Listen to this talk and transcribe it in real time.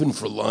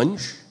for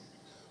lunch?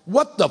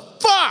 What the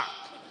fuck?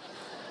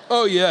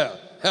 Oh, yeah.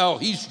 Hell,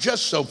 he's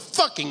just so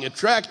fucking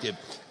attractive.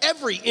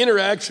 Every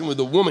interaction with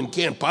a woman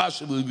can't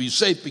possibly be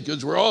safe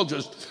because we're all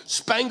just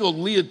spangled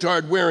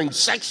leotard-wearing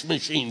sex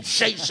machines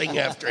chasing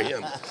after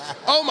him.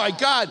 Oh, my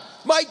God.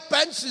 Mike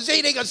Pence is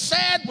eating a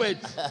sandwich.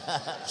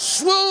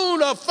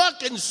 Swoon, a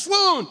fucking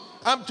swoon.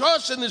 I'm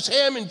tossing this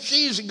ham and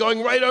cheese and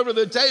going right over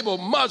the table.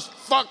 Must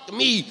fuck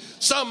me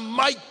some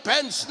Mike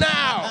Pence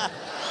now.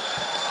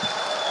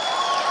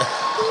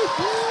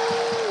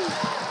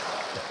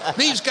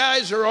 These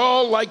guys are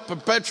all like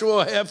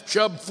perpetual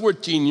half-chub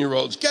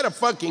 14-year-olds. Get a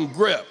fucking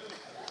grip.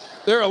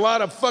 There are a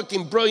lot of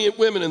fucking brilliant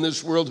women in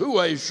this world who,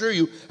 I assure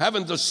you,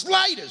 haven't the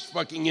slightest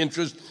fucking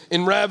interest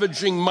in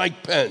ravaging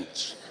Mike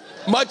Pence,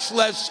 much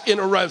less in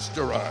a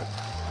restaurant.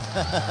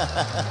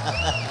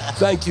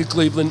 Thank you,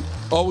 Cleveland.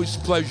 Always a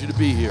pleasure to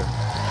be here.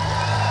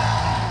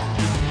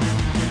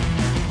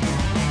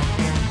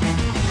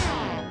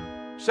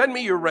 Send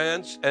me your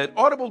rants at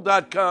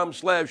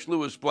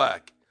audible.com/Louis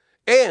Black.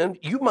 And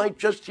you might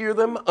just hear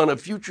them on a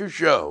future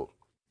show.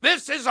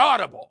 This is Audible.